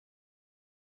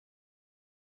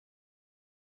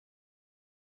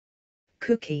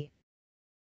Cookie.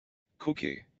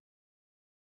 Cookie.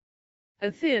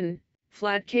 A thin,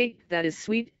 flat cake that is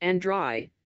sweet and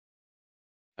dry.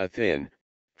 A thin,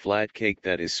 flat cake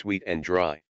that is sweet and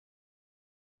dry.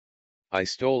 I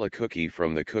stole a cookie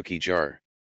from the cookie jar.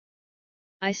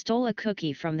 I stole a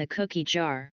cookie from the cookie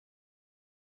jar.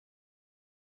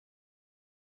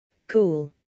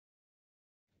 Cool.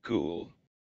 Cool.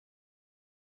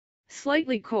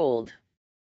 Slightly cold.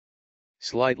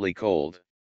 Slightly cold.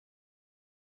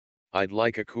 I'd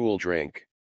like a cool drink.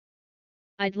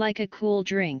 I'd like a cool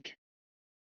drink.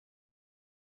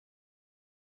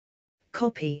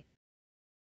 Copy.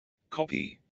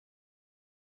 Copy.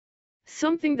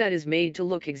 Something that is made to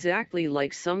look exactly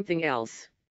like something else.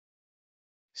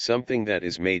 Something that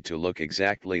is made to look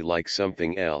exactly like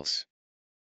something else.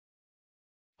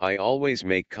 I always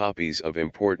make copies of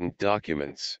important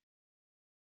documents.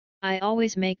 I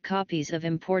always make copies of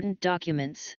important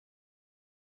documents.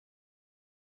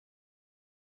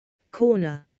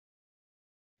 Corner.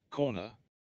 Corner.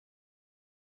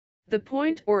 The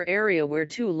point or area where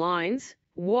two lines,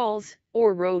 walls,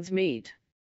 or roads meet.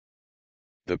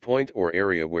 The point or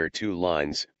area where two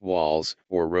lines, walls,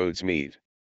 or roads meet.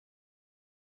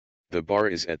 The bar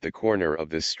is at the corner of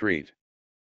this street.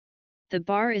 The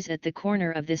bar is at the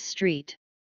corner of this street.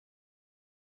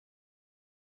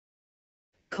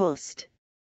 Cost.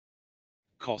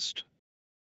 Cost.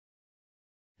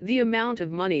 The amount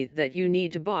of money that you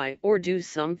need to buy or do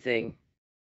something.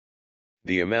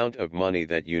 The amount of money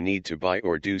that you need to buy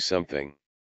or do something.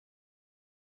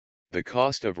 The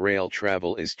cost of rail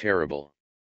travel is terrible.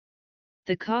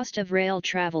 The cost of rail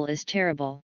travel is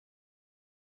terrible.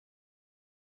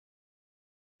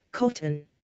 Cotton.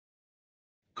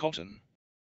 Cotton.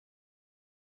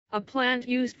 A plant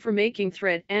used for making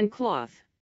thread and cloth.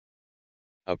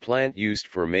 A plant used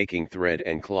for making thread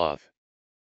and cloth.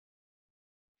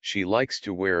 She likes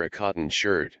to wear a cotton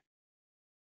shirt.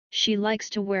 She likes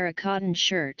to wear a cotton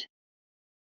shirt.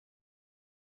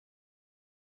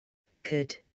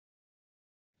 Could.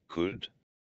 Could.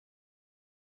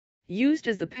 Used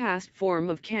as the past form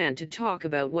of can to talk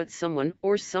about what someone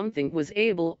or something was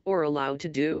able or allowed to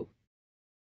do.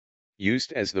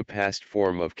 Used as the past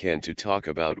form of can to talk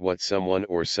about what someone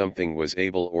or something was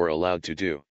able or allowed to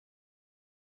do.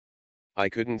 I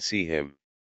couldn't see him.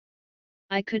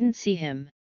 I couldn't see him.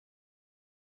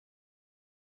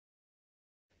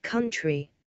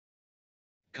 Country.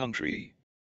 Country.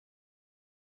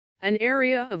 An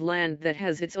area of land that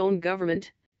has its own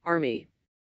government, army.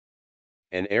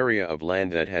 An area of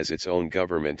land that has its own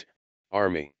government,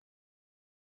 army.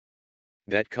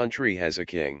 That country has a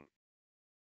king.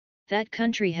 That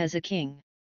country has a king.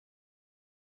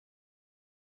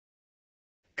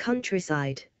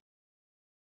 Countryside.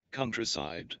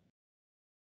 Countryside.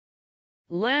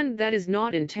 Land that is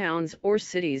not in towns or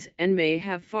cities and may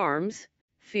have farms,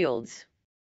 fields.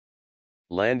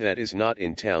 Land that is not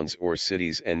in towns or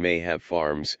cities and may have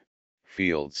farms,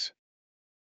 fields.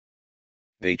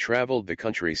 They traveled the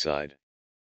countryside.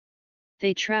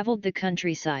 They traveled the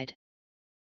countryside.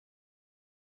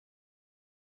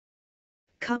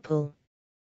 Couple.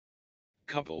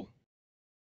 Couple.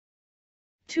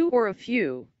 Two or a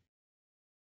few.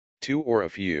 Two or a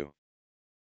few.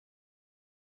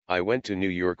 I went to New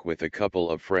York with a couple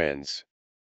of friends.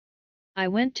 I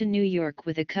went to New York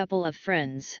with a couple of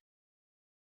friends.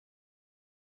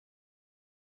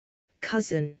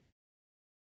 Cousin.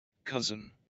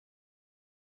 Cousin.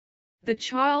 The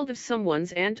child of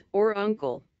someone's aunt or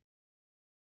uncle.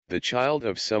 The child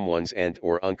of someone's aunt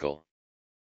or uncle.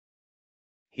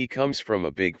 He comes from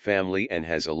a big family and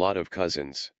has a lot of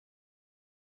cousins.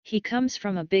 He comes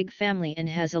from a big family and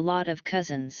has a lot of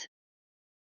cousins.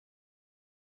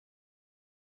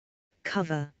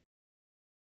 Cover.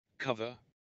 Cover.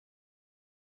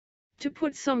 To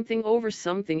put something over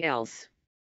something else.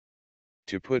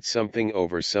 To put something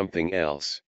over something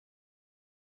else.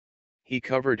 He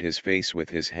covered his face with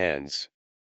his hands.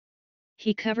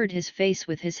 He covered his face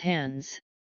with his hands.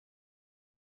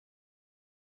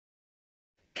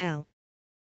 Cow.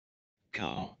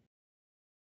 Cow.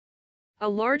 A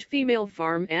large female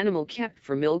farm animal kept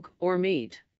for milk or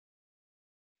meat.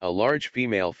 A large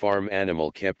female farm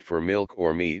animal kept for milk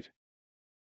or meat.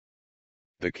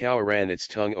 The cow ran its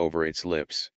tongue over its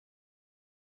lips.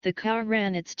 The cow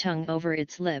ran its tongue over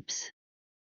its lips.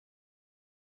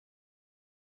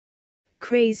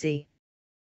 Crazy.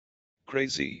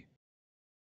 Crazy.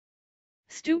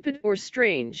 Stupid or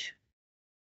strange.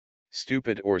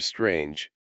 Stupid or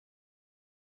strange.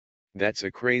 That's a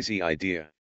crazy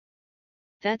idea.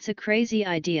 That's a crazy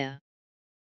idea.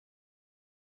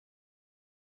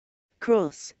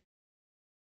 Cross.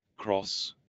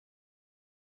 Cross.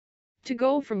 To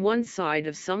go from one side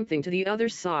of something to the other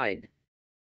side.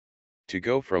 To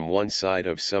go from one side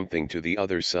of something to the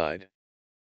other side.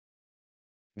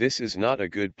 This is not a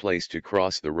good place to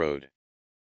cross the road.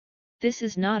 This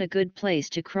is not a good place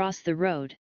to cross the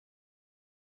road.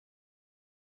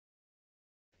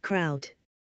 Crowd.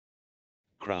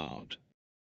 Crowd.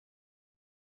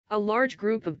 A large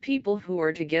group of people who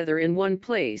are together in one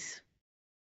place.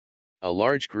 A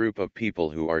large group of people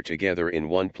who are together in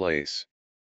one place.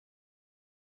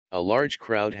 A large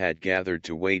crowd had gathered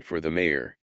to wait for the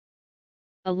mayor.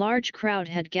 A large crowd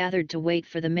had gathered to wait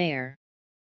for the mayor.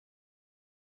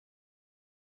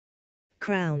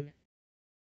 Crown.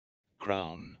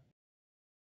 Crown.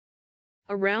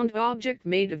 A round object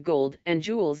made of gold and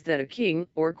jewels that a king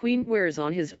or queen wears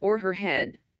on his or her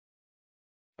head.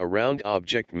 A round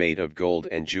object made of gold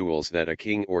and jewels that a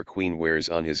king or queen wears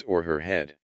on his or her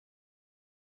head.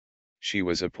 She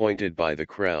was appointed by the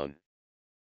crown.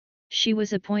 She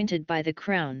was appointed by the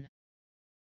crown.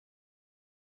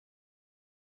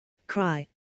 Cry.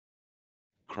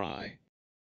 Cry.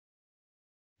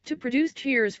 To produce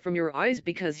tears from your eyes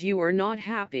because you are not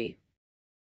happy.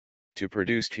 To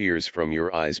produce tears from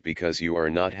your eyes because you are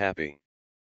not happy.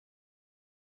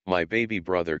 My baby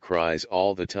brother cries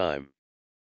all the time.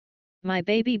 My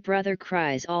baby brother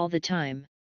cries all the time.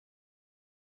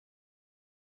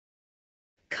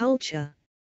 Culture.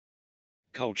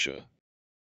 Culture.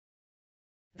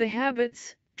 The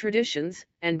habits, traditions,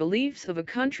 and beliefs of a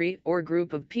country or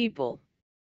group of people.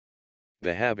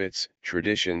 The habits,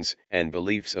 traditions, and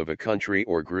beliefs of a country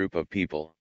or group of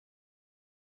people.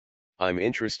 I'm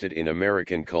interested in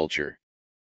American culture.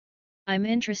 I'm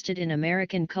interested in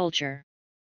American culture.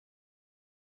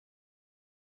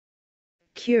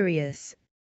 Curious.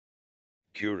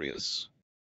 Curious.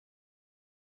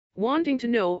 Wanting to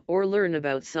know or learn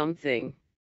about something.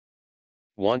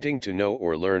 Wanting to know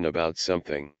or learn about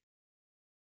something.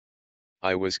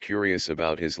 I was curious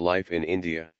about his life in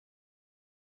India.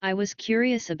 I was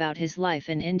curious about his life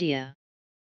in India.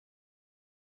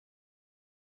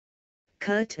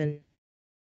 Curtain.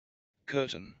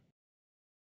 Curtain.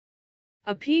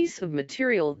 A piece of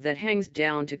material that hangs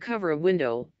down to cover a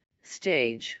window,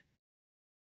 stage.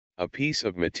 A piece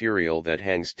of material that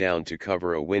hangs down to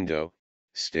cover a window,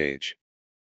 stage.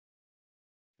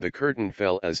 The curtain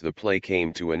fell as the play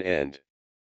came to an end.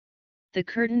 The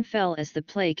curtain fell as the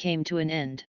play came to an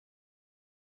end.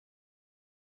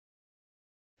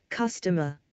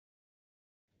 Customer.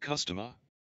 Customer.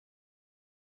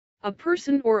 A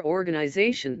person or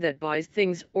organization that buys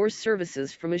things or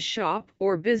services from a shop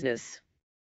or business.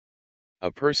 A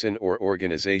person or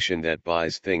organization that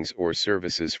buys things or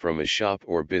services from a shop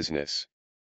or business.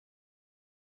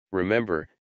 Remember,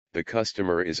 the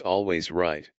customer is always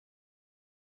right.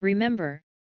 Remember,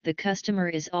 the customer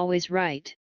is always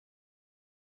right.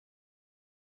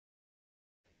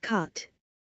 Cut.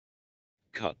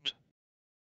 Cut.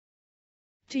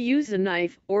 To use a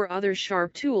knife or other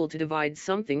sharp tool to divide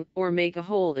something or make a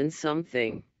hole in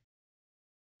something.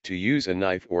 To use a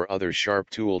knife or other sharp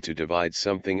tool to divide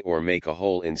something or make a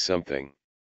hole in something.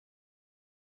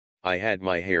 I had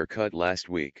my hair cut last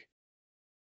week.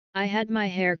 I had my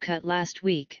hair cut last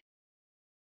week.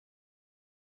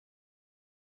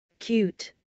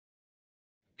 Cute.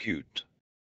 Cute.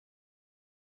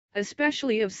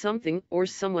 Especially of something or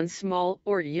someone small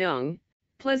or young,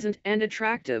 pleasant and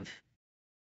attractive.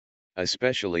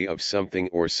 Especially of something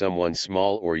or someone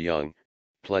small or young,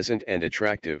 pleasant and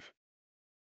attractive.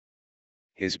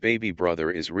 His baby brother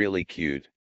is really cute.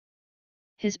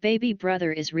 His baby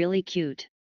brother is really cute.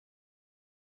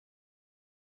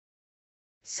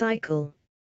 Cycle.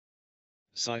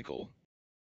 Cycle.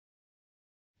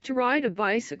 To ride a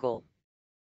bicycle.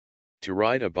 To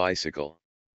ride a bicycle.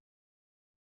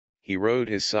 He rode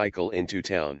his cycle into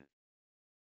town.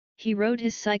 He rode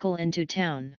his cycle into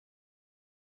town.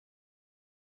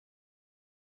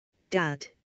 Dad.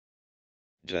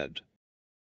 Dad.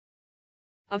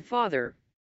 A father.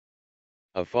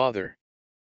 A father.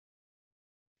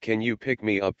 Can you pick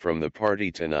me up from the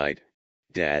party tonight,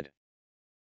 Dad?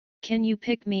 Can you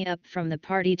pick me up from the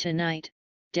party tonight,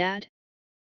 Dad?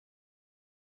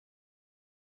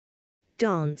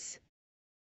 Dance.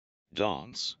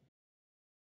 Dance.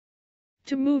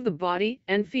 To move the body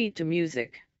and feet to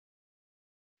music.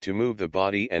 To move the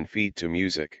body and feet to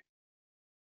music.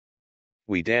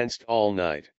 We danced all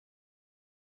night.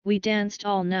 We danced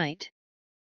all night.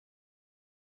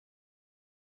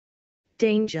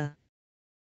 Danger.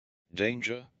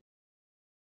 Danger.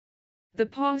 The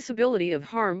possibility of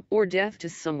harm or death to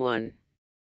someone.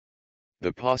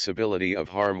 The possibility of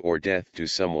harm or death to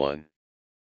someone.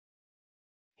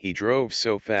 He drove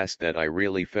so fast that I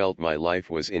really felt my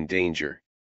life was in danger.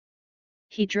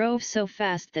 He drove so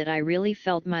fast that I really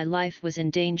felt my life was in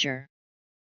danger.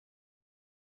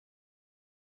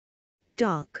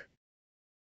 Dark.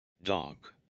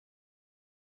 Dark.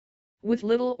 With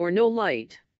little or no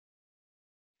light.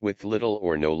 With little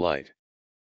or no light.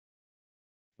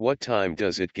 What time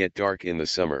does it get dark in the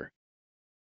summer?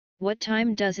 What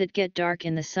time does it get dark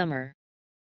in the summer?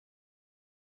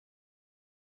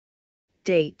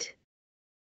 Date.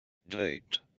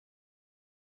 Date.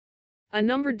 A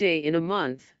numbered day in a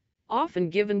month, often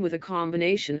given with a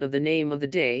combination of the name of the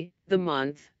day, the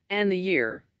month, and the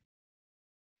year.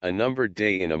 A numbered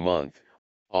day in a month,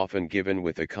 often given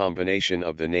with a combination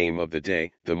of the name of the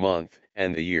day, the month,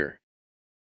 and the year.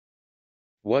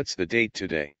 What's the date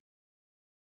today?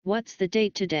 What's the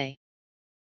date today?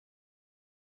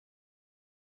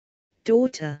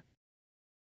 Daughter.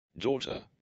 Daughter.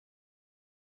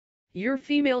 Your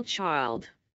female child.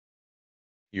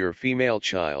 Your female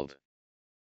child.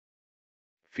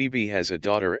 Phoebe has a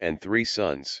daughter and 3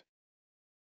 sons.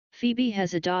 Phoebe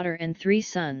has a daughter and 3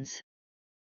 sons.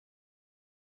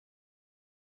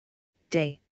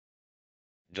 Day.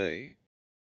 Day.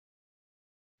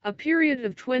 A period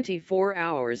of 24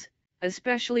 hours,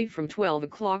 especially from 12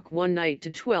 o'clock one night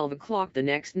to 12 o'clock the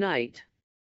next night.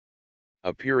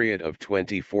 A period of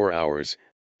 24 hours,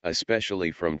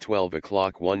 especially from 12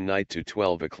 o'clock one night to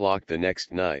 12 o'clock the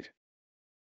next night.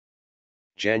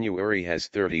 January has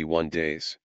 31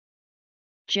 days.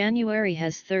 January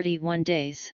has 31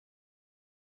 days.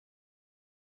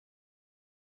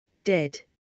 Dead.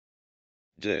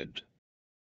 Dead.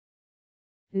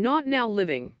 Not now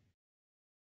living.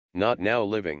 Not now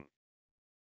living.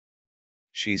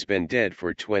 She's been dead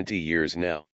for 20 years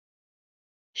now.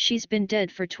 She's been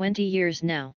dead for 20 years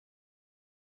now.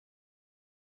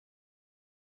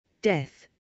 Death.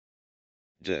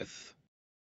 Death.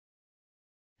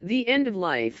 The end of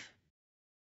life.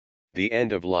 The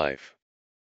end of life.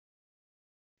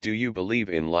 Do you believe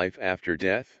in life after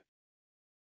death?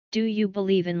 Do you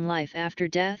believe in life after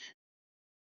death?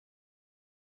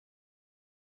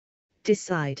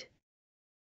 Decide.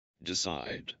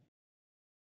 Decide.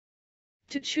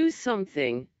 To choose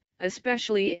something,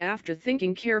 especially after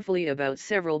thinking carefully about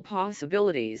several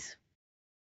possibilities.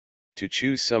 To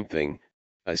choose something,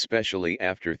 especially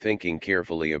after thinking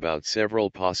carefully about several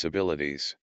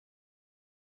possibilities.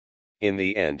 In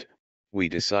the end, we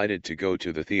decided to go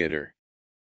to the theater.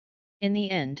 In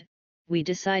the end, we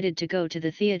decided to go to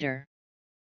the theater.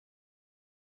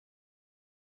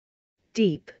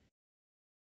 Deep.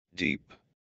 Deep.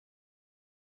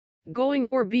 Going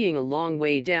or being a long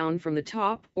way down from the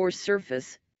top or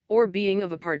surface, or being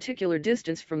of a particular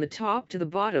distance from the top to the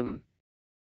bottom.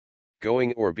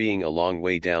 Going or being a long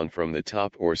way down from the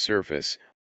top or surface,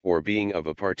 or being of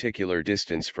a particular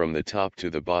distance from the top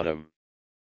to the bottom.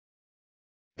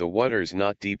 The water's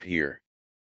not deep here.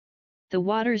 The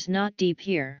water's not deep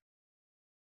here.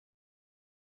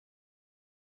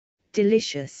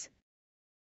 Delicious.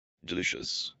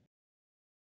 Delicious.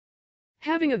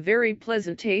 Having a very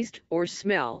pleasant taste or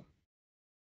smell.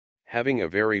 Having a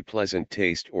very pleasant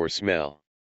taste or smell.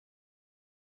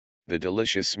 The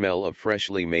delicious smell of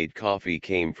freshly made coffee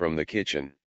came from the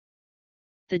kitchen.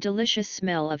 The delicious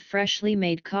smell of freshly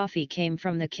made coffee came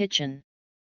from the kitchen.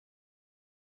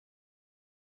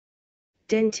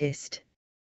 Dentist.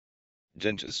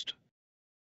 Dentist.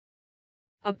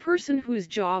 A person whose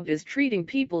job is treating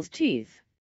people's teeth.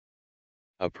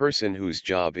 A person whose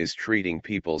job is treating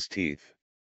people's teeth.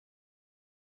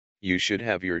 You should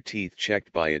have your teeth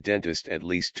checked by a dentist at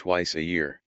least twice a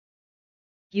year.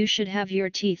 You should have your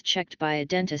teeth checked by a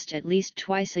dentist at least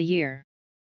twice a year.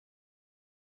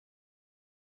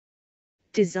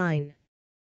 Design.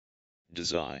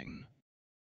 Design.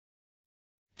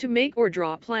 To make or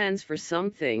draw plans for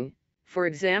something, for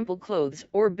example clothes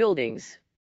or buildings.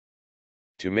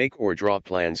 To make or draw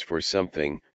plans for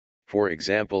something, for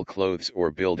example clothes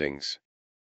or buildings.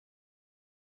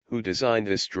 Who designed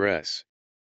this dress?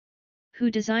 Who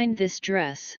designed this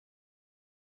dress?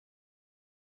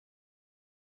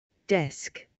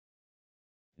 Desk.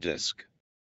 Desk.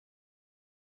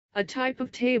 A type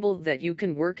of table that you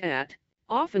can work at,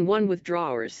 often one with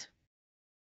drawers.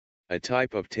 A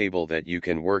type of table that you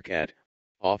can work at,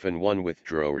 often one with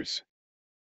drawers.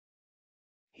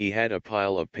 He had a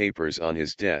pile of papers on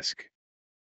his desk.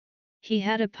 He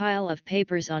had a pile of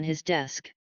papers on his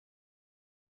desk.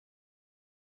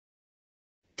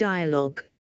 Dialogue.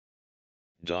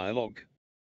 Dialogue.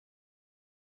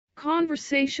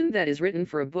 Conversation that is written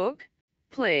for a book,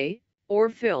 play, or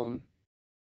film.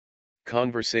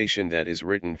 Conversation that is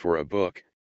written for a book,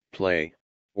 play,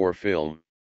 or film.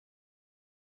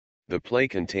 The play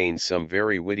contains some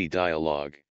very witty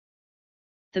dialogue.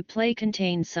 The play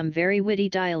contains some very witty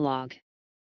dialogue.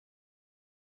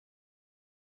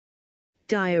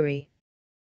 Diary.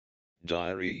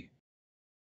 Diary.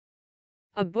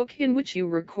 A book in which you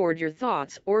record your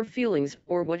thoughts or feelings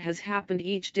or what has happened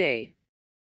each day.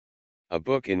 A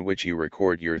book in which you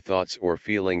record your thoughts or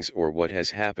feelings or what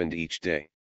has happened each day.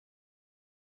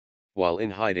 While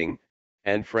in hiding,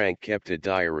 Anne Frank kept a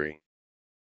diary.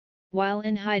 While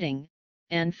in hiding,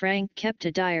 Anne Frank kept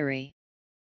a diary.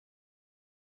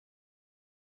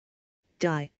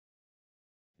 Die.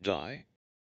 Die.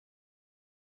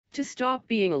 To stop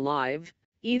being alive,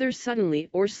 either suddenly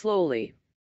or slowly.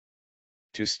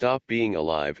 To stop being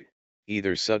alive,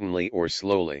 either suddenly or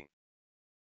slowly.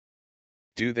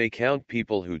 Do they count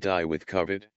people who die with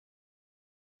COVID?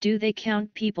 Do they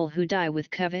count people who die with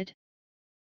COVID?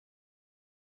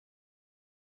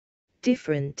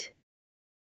 Different.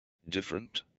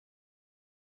 Different.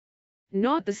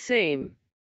 Not the same.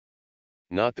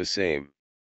 Not the same.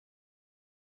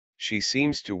 She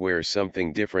seems to wear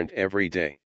something different every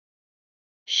day.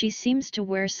 She seems to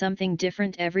wear something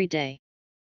different every day.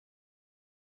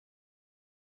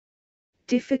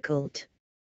 Difficult.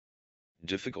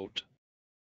 Difficult.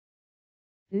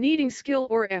 Needing skill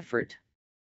or effort.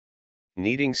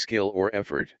 Needing skill or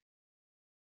effort.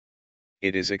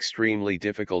 It is extremely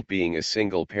difficult being a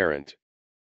single parent.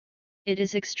 It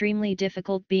is extremely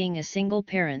difficult being a single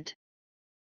parent.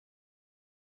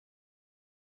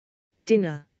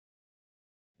 Dinner.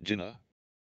 Dinner.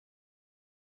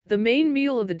 The main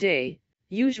meal of the day,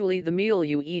 usually the meal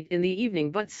you eat in the evening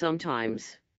but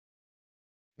sometimes.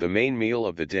 The main meal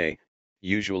of the day,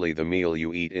 usually the meal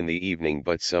you eat in the evening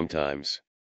but sometimes.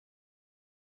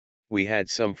 We had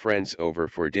some friends over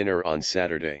for dinner on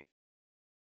Saturday.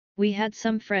 We had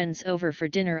some friends over for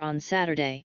dinner on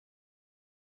Saturday.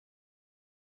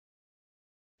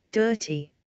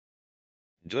 Dirty.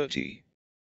 Dirty.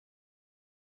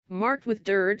 Marked with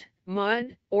dirt,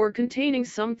 mud, or containing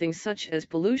something such as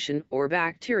pollution or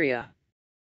bacteria.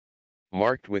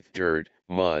 Marked with dirt,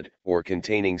 mud, or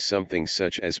containing something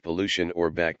such as pollution or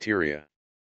bacteria.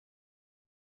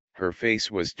 Her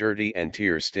face was dirty and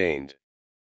tear-stained.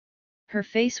 Her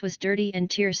face was dirty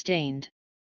and tear-stained.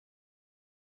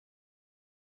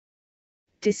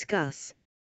 Discuss.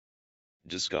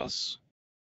 Discuss.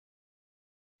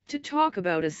 To talk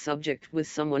about a subject with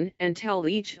someone and tell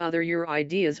each other your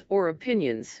ideas or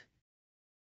opinions.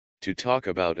 To talk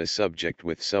about a subject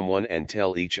with someone and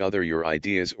tell each other your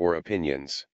ideas or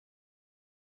opinions.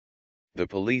 The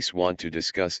police want to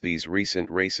discuss these recent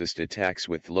racist attacks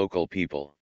with local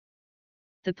people.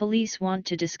 The police want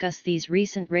to discuss these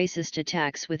recent racist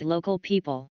attacks with local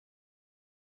people.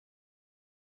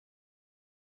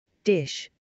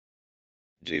 Dish.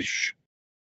 Dish.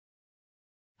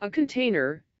 A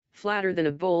container, flatter than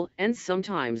a bowl and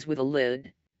sometimes with a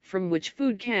lid, from which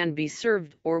food can be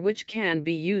served or which can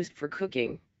be used for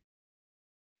cooking.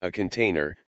 A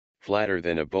container, flatter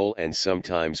than a bowl and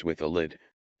sometimes with a lid,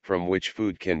 from which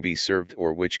food can be served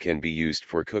or which can be used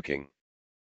for cooking.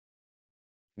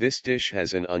 This dish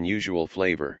has an unusual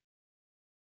flavor.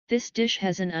 This dish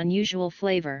has an unusual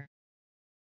flavor.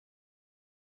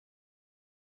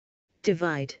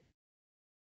 Divide.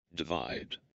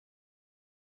 Divide.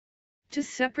 To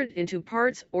separate into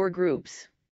parts or groups.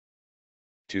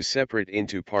 To separate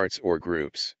into parts or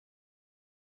groups.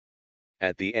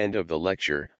 At the end of the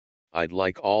lecture, I'd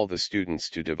like all the students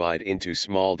to divide into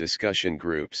small discussion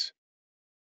groups.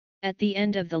 At the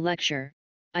end of the lecture,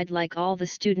 I'd like all the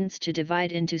students to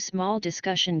divide into small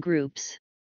discussion groups.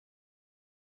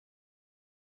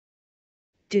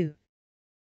 Do.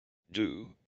 Do.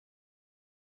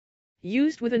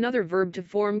 Used with another verb to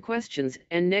form questions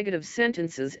and negative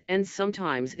sentences and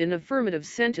sometimes in affirmative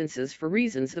sentences for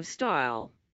reasons of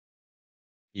style.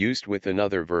 Used with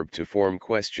another verb to form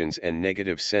questions and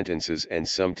negative sentences and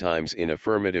sometimes in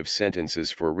affirmative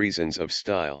sentences for reasons of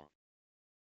style.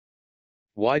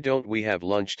 Why don't we have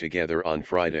lunch together on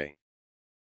Friday?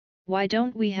 Why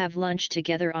don't we have lunch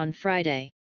together on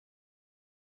Friday?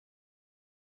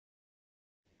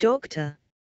 Doctor.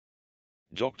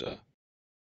 Doctor.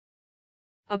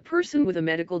 A person with a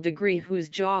medical degree whose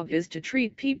job is to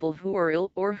treat people who are ill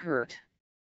or hurt.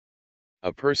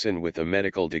 A person with a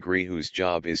medical degree whose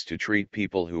job is to treat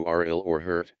people who are ill or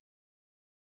hurt.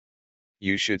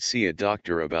 You should see a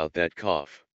doctor about that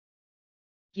cough.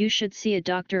 You should see a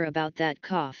doctor about that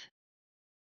cough.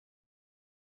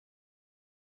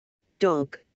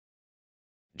 Dog.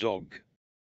 Dog.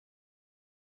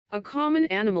 A common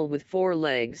animal with 4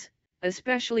 legs,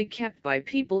 especially kept by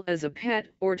people as a pet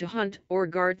or to hunt or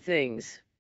guard things.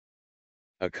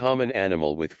 A common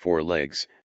animal with 4 legs,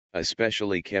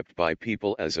 especially kept by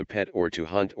people as a pet or to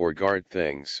hunt or guard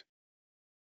things.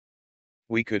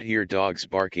 We could hear dogs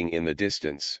barking in the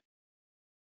distance.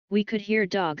 We could hear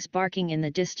dogs barking in the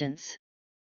distance.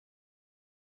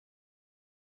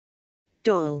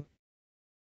 Doll.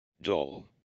 Doll.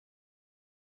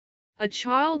 A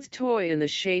child's toy in the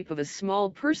shape of a small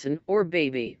person or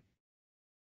baby.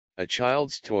 A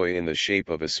child's toy in the shape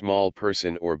of a small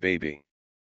person or baby.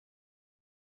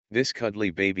 This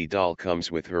cuddly baby doll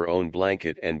comes with her own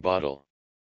blanket and bottle.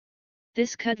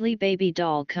 This cuddly baby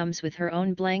doll comes with her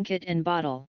own blanket and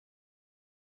bottle.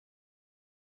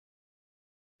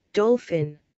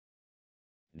 Dolphin.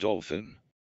 Dolphin.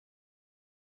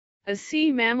 A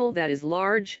sea mammal that is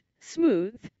large,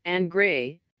 smooth, and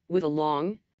gray, with a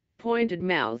long, pointed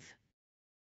mouth.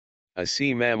 A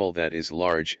sea mammal that is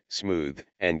large, smooth,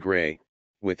 and gray,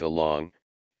 with a long,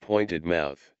 pointed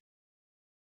mouth.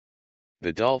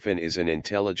 The dolphin is an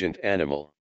intelligent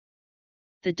animal.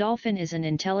 The dolphin is an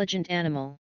intelligent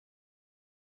animal.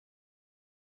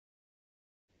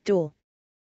 Door.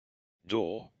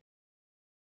 Door.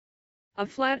 A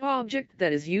flat object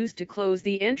that is used to close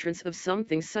the entrance of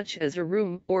something such as a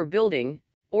room or building,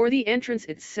 or the entrance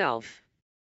itself.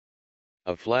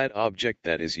 A flat object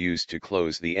that is used to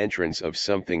close the entrance of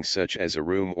something such as a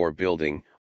room or building,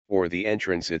 or the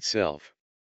entrance itself.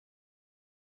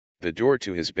 The door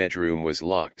to his bedroom was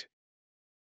locked.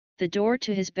 The door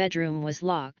to his bedroom was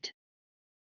locked.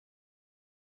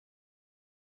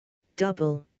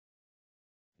 Double.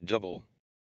 Double.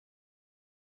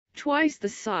 Twice the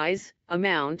size,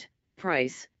 amount,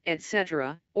 price,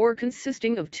 etc., or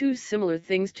consisting of 2 similar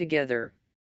things together.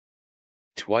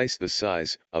 Twice the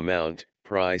size, amount,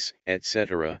 price,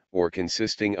 etc., or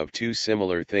consisting of 2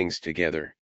 similar things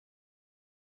together.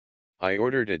 I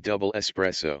ordered a double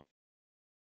espresso.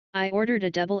 I ordered a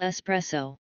double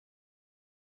espresso.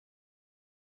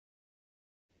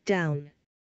 Down.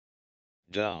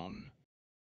 Down.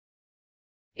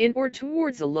 In or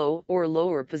towards a low or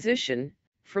lower position,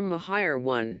 from a higher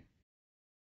one.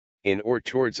 In or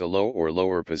towards a low or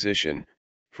lower position,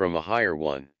 from a higher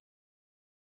one.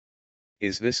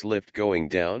 Is this lift going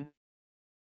down?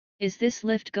 Is this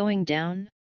lift going down?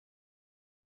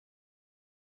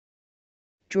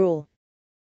 Draw.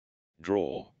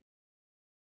 Draw.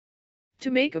 To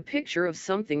make a picture of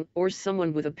something or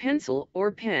someone with a pencil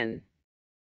or pen.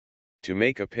 To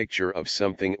make a picture of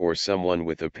something or someone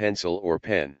with a pencil or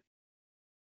pen.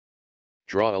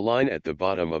 Draw a line at the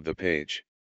bottom of the page.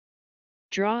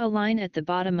 Draw a line at the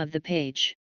bottom of the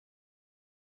page.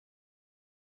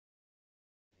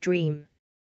 Dream.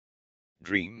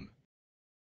 Dream.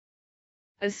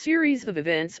 A series of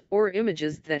events or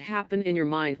images that happen in your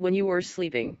mind when you are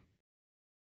sleeping.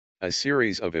 A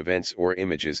series of events or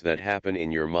images that happen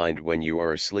in your mind when you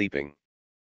are sleeping.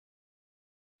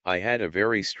 I had a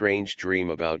very strange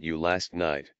dream about you last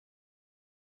night.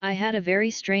 I had a very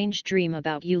strange dream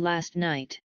about you last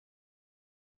night.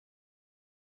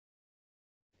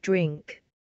 Drink.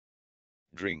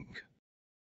 Drink.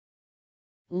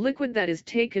 Liquid that is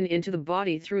taken into the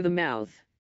body through the mouth.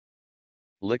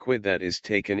 Liquid that is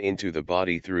taken into the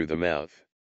body through the mouth.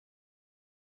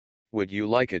 Would you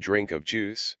like a drink of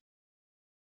juice?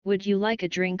 Would you like a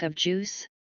drink of juice?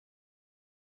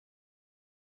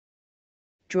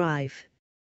 Drive.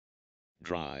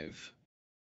 Drive.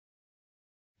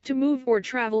 To move or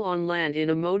travel on land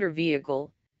in a motor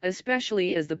vehicle,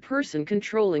 especially as the person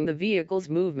controlling the vehicle's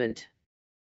movement.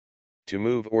 To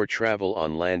move or travel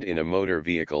on land in a motor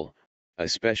vehicle,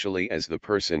 especially as the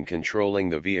person controlling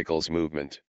the vehicle's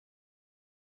movement.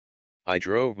 I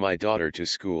drove my daughter to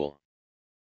school.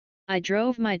 I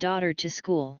drove my daughter to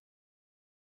school.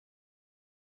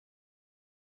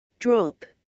 Drop.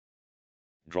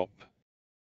 Drop.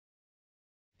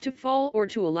 To fall or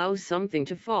to allow something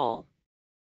to fall.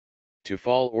 To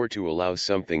fall or to allow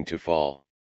something to fall.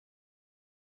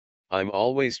 I'm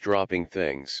always dropping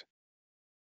things.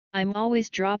 I'm always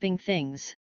dropping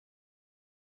things.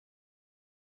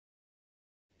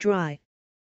 Dry.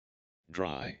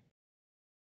 Dry.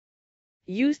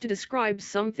 Used to describe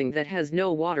something that has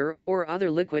no water or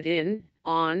other liquid in,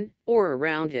 on, or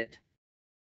around it.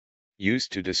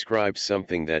 Used to describe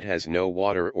something that has no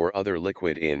water or other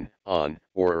liquid in, on,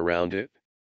 or around it.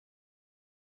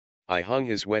 I hung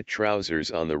his wet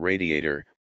trousers on the radiator,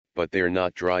 but they're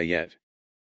not dry yet.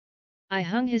 I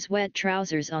hung his wet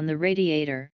trousers on the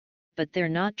radiator, but they're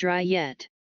not dry yet.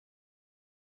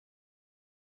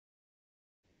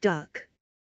 Duck.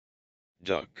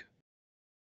 Duck.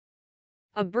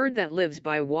 A bird that lives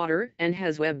by water and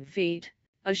has webbed feet,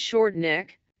 a short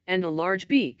neck, and a large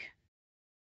beak.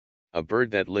 a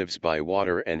bird that lives by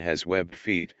water and has webbed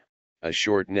feet, a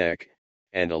short neck,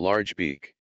 and a large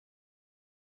beak.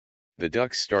 The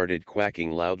ducks started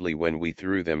quacking loudly when we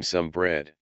threw them some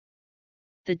bread.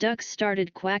 The ducks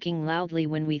started quacking loudly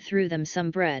when we threw them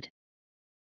some bread.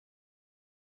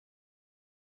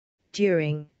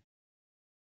 During.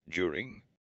 During.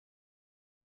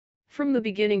 From the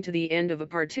beginning to the end of a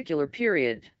particular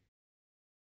period.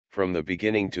 From the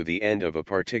beginning to the end of a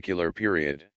particular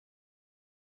period.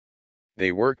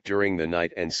 They work during the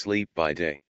night and sleep by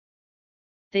day.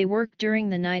 They work during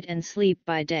the night and sleep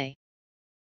by day.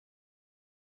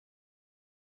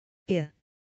 Ear.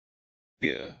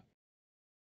 Ear.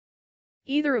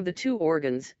 Either of the two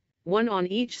organs, one on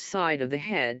each side of the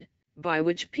head, by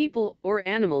which people or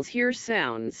animals hear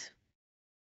sounds.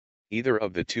 Either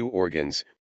of the two organs,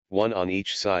 one on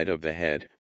each side of the head,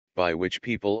 by which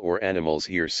people or animals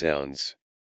hear sounds.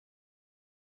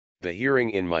 The hearing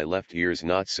in my left ear's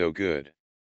not so good.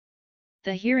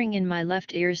 The hearing in my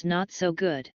left ear's not so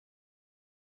good.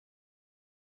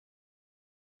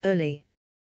 Early.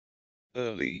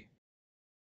 Early.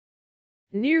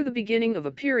 Near the beginning of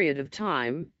a period of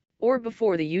time, or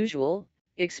before the usual,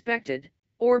 expected,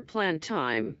 or planned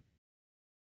time.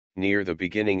 Near the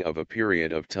beginning of a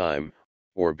period of time,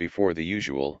 or before the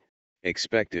usual,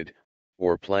 expected,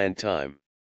 or planned time.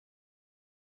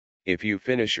 If you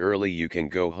finish early you can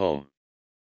go home.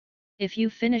 If you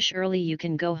finish early you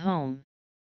can go home.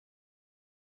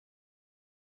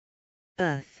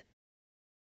 Earth.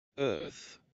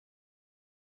 Earth.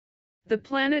 The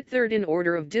planet third in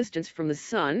order of distance from the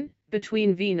Sun,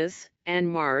 between Venus and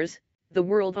Mars, the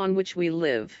world on which we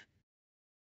live.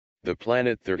 The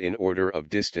planet third in order of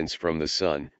distance from the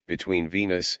Sun, between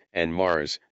Venus and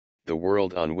Mars, the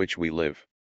world on which we live.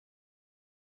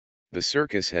 The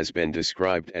circus has been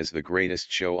described as the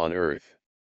greatest show on Earth.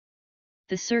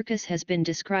 The circus has been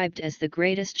described as the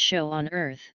greatest show on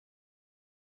Earth.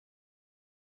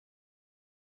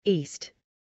 East.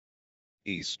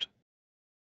 East.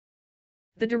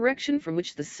 The direction from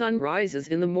which the sun rises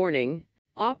in the morning,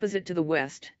 opposite to the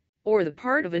west, or the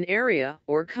part of an area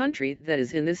or country that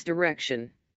is in this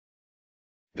direction.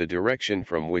 The direction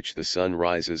from which the sun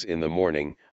rises in the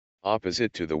morning,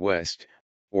 opposite to the west,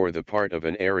 or the part of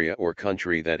an area or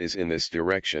country that is in this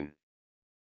direction.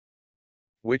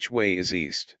 Which way is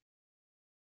east?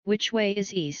 Which way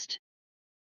is east?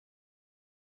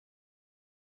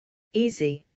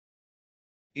 Easy.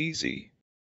 Easy.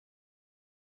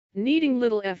 Needing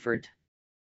little effort.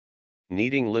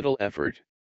 Needing little effort.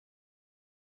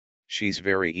 She's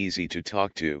very easy to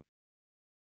talk to.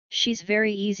 She's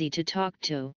very easy to talk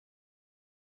to.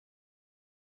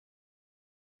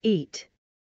 Eat.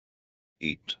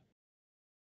 Eat.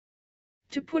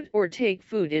 To put or take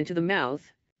food into the mouth,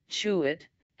 chew it,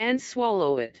 and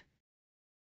swallow it.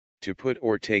 To put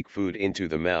or take food into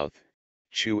the mouth,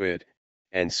 chew it,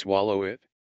 and swallow it.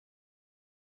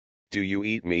 Do you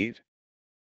eat meat?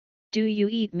 Do you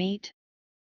eat meat?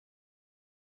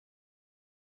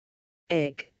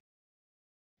 Egg.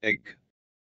 Egg.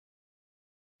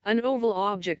 An oval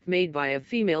object made by a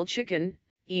female chicken,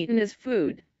 eaten as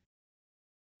food.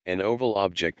 An oval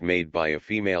object made by a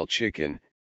female chicken,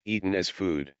 eaten as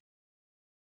food.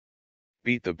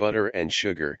 Beat the butter and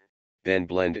sugar, then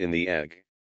blend in the egg.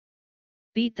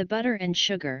 Beat the butter and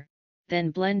sugar, then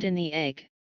blend in the egg.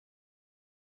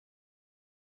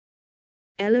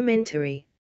 Elementary.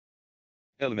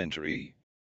 Elementary.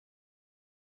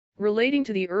 Relating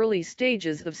to the early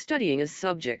stages of studying a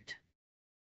subject.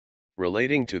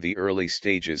 Relating to the early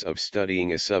stages of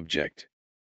studying a subject.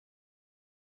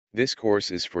 This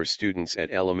course is for students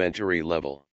at elementary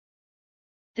level.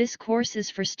 This course is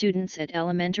for students at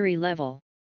elementary level.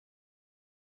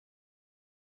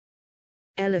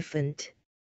 Elephant.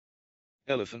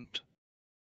 Elephant.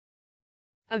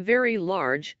 A very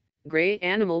large, gray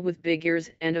animal with big ears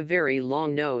and a very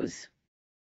long nose.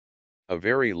 A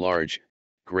very large,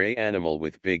 gray animal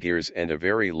with big ears and a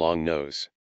very long nose.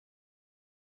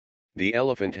 The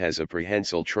elephant has a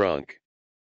prehensile trunk.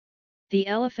 The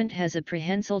elephant has a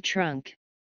prehensile trunk.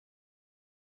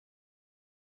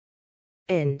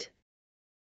 End.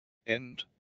 End.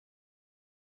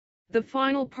 The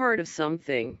final part of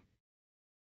something.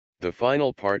 The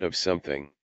final part of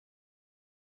something.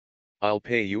 I'll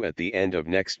pay you at the end of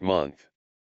next month.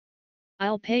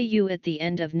 I'll pay you at the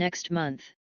end of next month.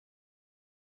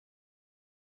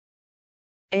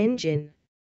 Engine.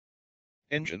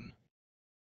 Engine.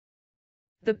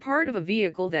 The part of a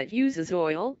vehicle that uses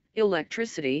oil,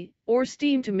 electricity, or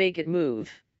steam to make it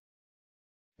move.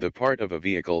 The part of a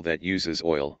vehicle that uses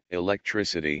oil,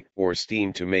 electricity, or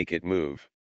steam to make it move.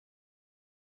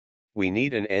 We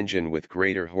need an engine with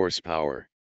greater horsepower.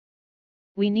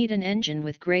 We need an engine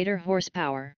with greater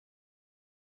horsepower.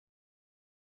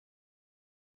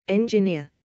 Engineer.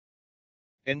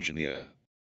 Engineer.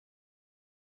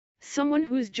 Someone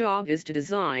whose job is to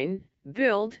design,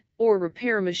 build, or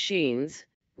repair machines,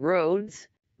 roads,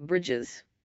 bridges.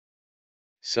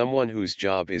 Someone whose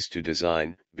job is to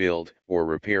design, build, or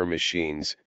repair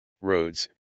machines, roads,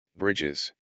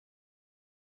 bridges.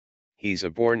 He's a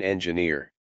born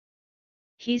engineer.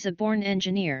 He's a born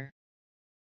engineer.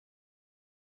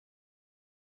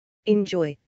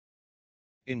 Enjoy.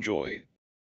 Enjoy.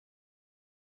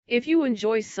 If you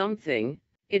enjoy something,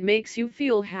 it makes you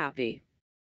feel happy.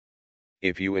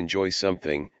 If you enjoy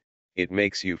something, it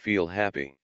makes you feel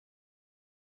happy.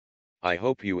 I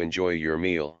hope you enjoy your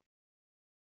meal.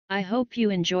 I hope you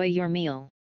enjoy your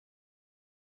meal.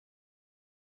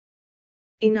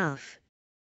 Enough.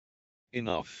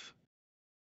 Enough.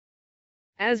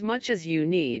 As much as you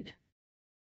need.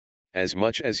 As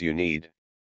much as you need.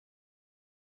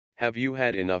 Have you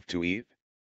had enough to eat?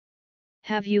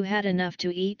 Have you had enough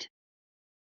to eat?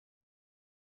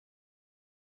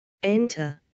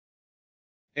 Enter.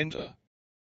 Enter.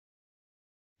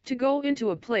 To go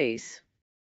into a place.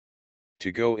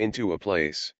 To go into a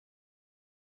place.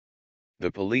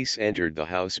 The police entered the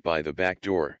house by the back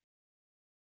door.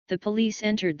 The police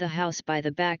entered the house by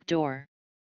the back door.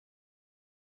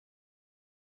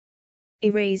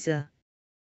 Eraser.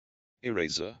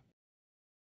 Eraser.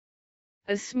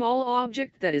 A small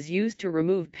object that is used to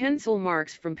remove pencil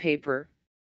marks from paper.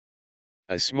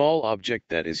 A small object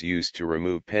that is used to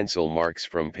remove pencil marks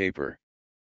from paper.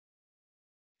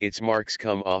 Its marks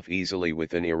come off easily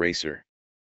with an eraser.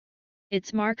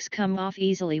 Its marks come off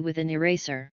easily with an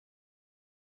eraser.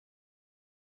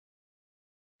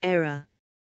 Error.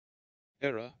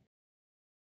 Error.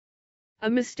 A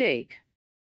mistake.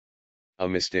 A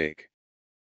mistake.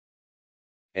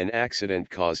 An accident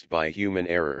caused by human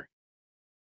error.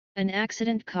 An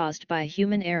accident caused by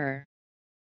human error.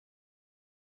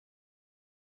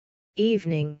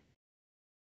 Evening.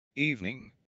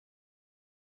 Evening.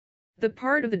 The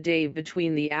part of the day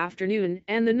between the afternoon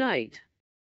and the night.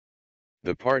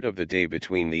 The part of the day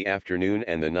between the afternoon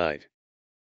and the night.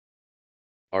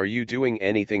 Are you doing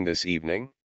anything this evening?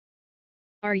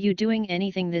 Are you doing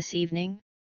anything this evening?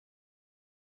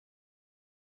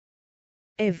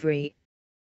 Every.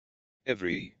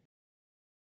 Every.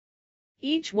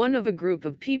 Each one of a group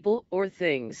of people or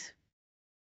things.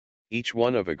 Each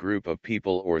one of a group of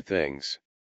people or things.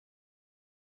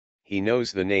 He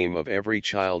knows the name of every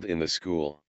child in the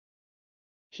school.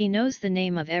 He knows the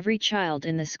name of every child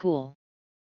in the school.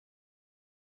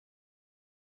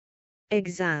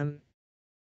 Exam.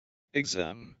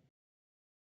 Exam.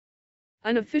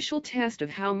 An official test of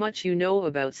how much you know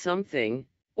about something,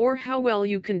 or how well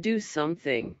you can do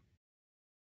something.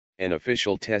 An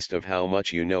official test of how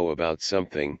much you know about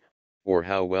something, or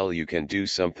how well you can do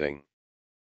something.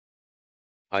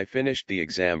 I finished the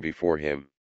exam before him.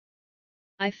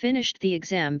 I finished the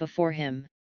exam before him.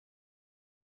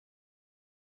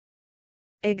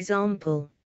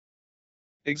 Example.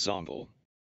 Example.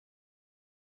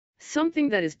 Something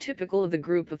that is typical of the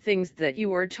group of things that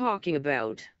you are talking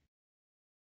about.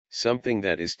 Something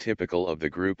that is typical of the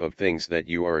group of things that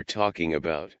you are talking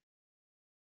about.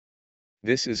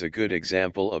 This is a good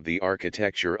example of the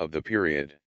architecture of the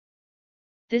period.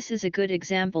 This is a good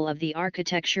example of the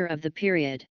architecture of the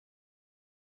period.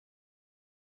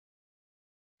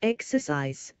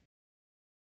 Exercise.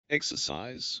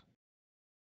 Exercise.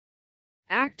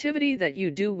 Activity that you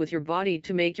do with your body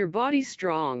to make your body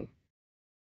strong.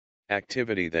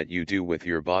 Activity that you do with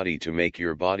your body to make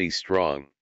your body strong.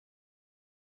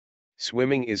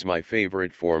 Swimming is my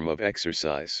favorite form of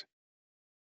exercise.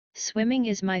 Swimming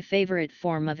is my favorite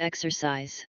form of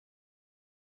exercise.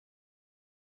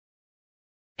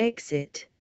 Exit.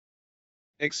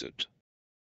 Exit.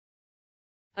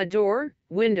 A door,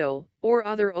 window, or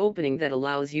other opening that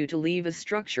allows you to leave a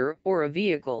structure or a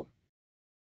vehicle.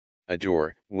 A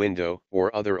door, window,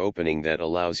 or other opening that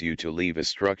allows you to leave a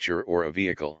structure or a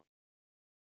vehicle.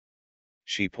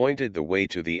 She pointed the way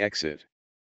to the exit.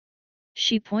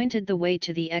 She pointed the way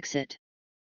to the exit.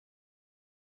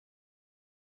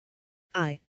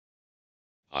 Eye.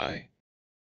 Eye.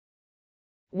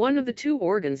 One of the two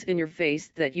organs in your face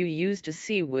that you use to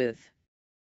see with.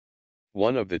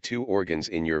 One of the two organs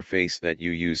in your face that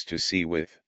you use to see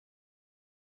with.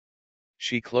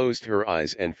 She closed her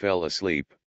eyes and fell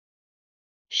asleep.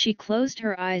 She closed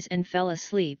her eyes and fell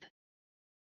asleep.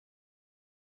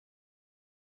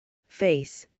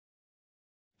 Face.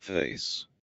 Face.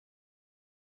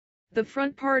 The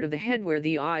front part of the head where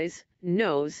the eyes,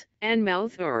 nose, and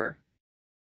mouth are.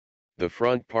 the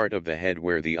front part of the head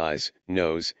where the eyes,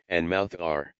 nose, and mouth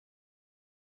are.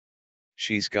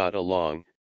 She's got a long,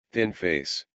 thin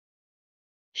face.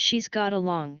 She's got a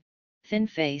long, thin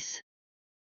face.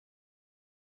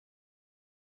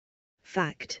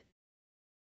 Fact.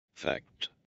 Fact.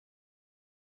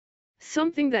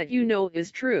 Something that you know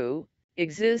is true,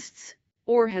 exists,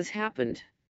 or has happened.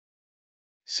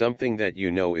 Something that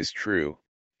you know is true,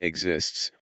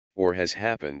 exists, or has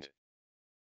happened.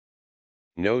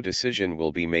 No decision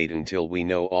will be made until we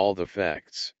know all the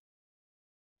facts.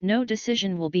 No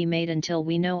decision will be made until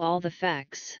we know all the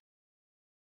facts.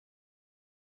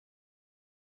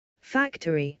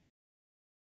 Factory.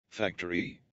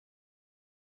 Factory.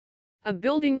 A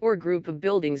building or group of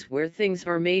buildings where things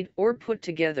are made or put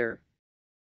together.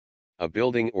 A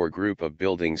building or group of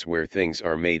buildings where things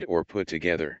are made or put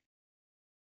together.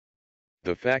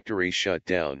 The factory shut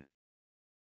down.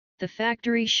 The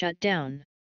factory shut down.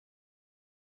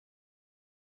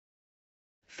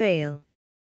 Fail.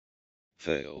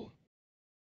 Fail.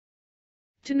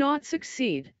 To not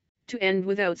succeed, to end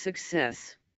without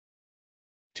success.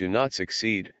 To not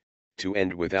succeed, to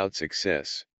end without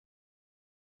success.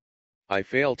 I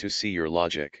fail to see your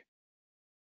logic.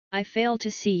 I fail to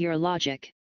see your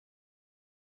logic.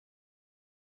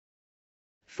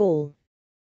 Fall.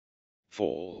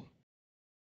 Fall.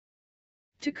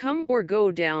 To come or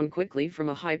go down quickly from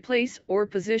a high place or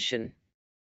position.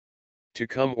 To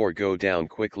come or go down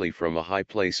quickly from a high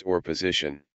place or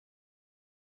position.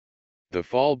 The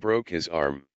fall broke his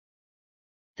arm.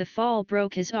 The fall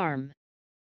broke his arm.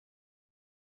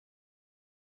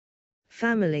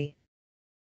 Family.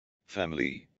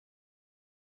 Family.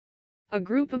 A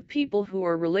group of people who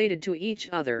are related to each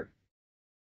other.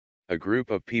 A group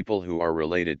of people who are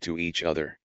related to each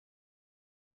other.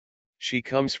 She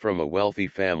comes from a wealthy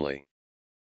family.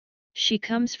 She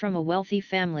comes from a wealthy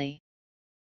family.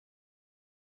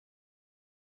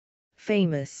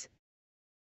 Famous.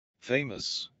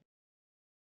 Famous.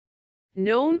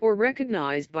 Known or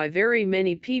recognized by very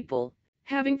many people,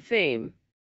 having fame.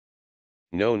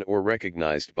 Known or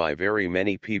recognized by very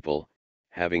many people,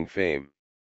 having fame.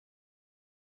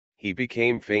 He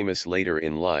became famous later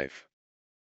in life.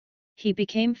 He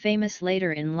became famous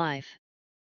later in life.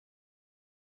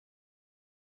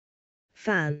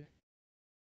 Fan.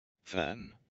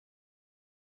 Fan.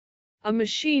 A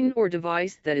machine or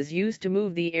device that is used to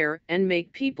move the air and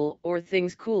make people or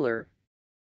things cooler.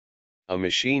 A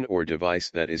machine or device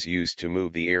that is used to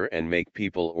move the air and make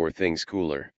people or things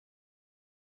cooler.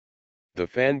 The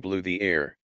fan blew the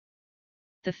air.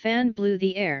 The fan blew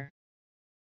the air.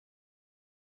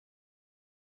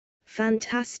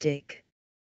 Fantastic.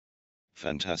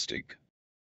 Fantastic.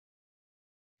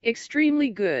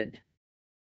 Extremely good.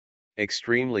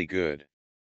 Extremely good.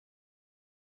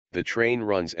 The train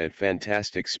runs at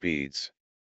fantastic speeds.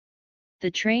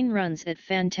 The train runs at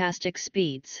fantastic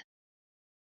speeds.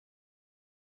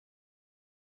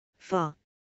 Far.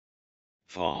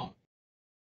 Far.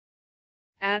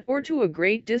 At or to a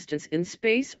great distance in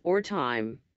space or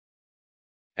time.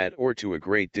 At or to a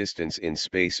great distance in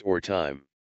space or time.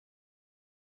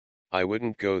 I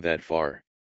wouldn't go that far.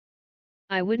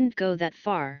 I wouldn't go that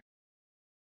far.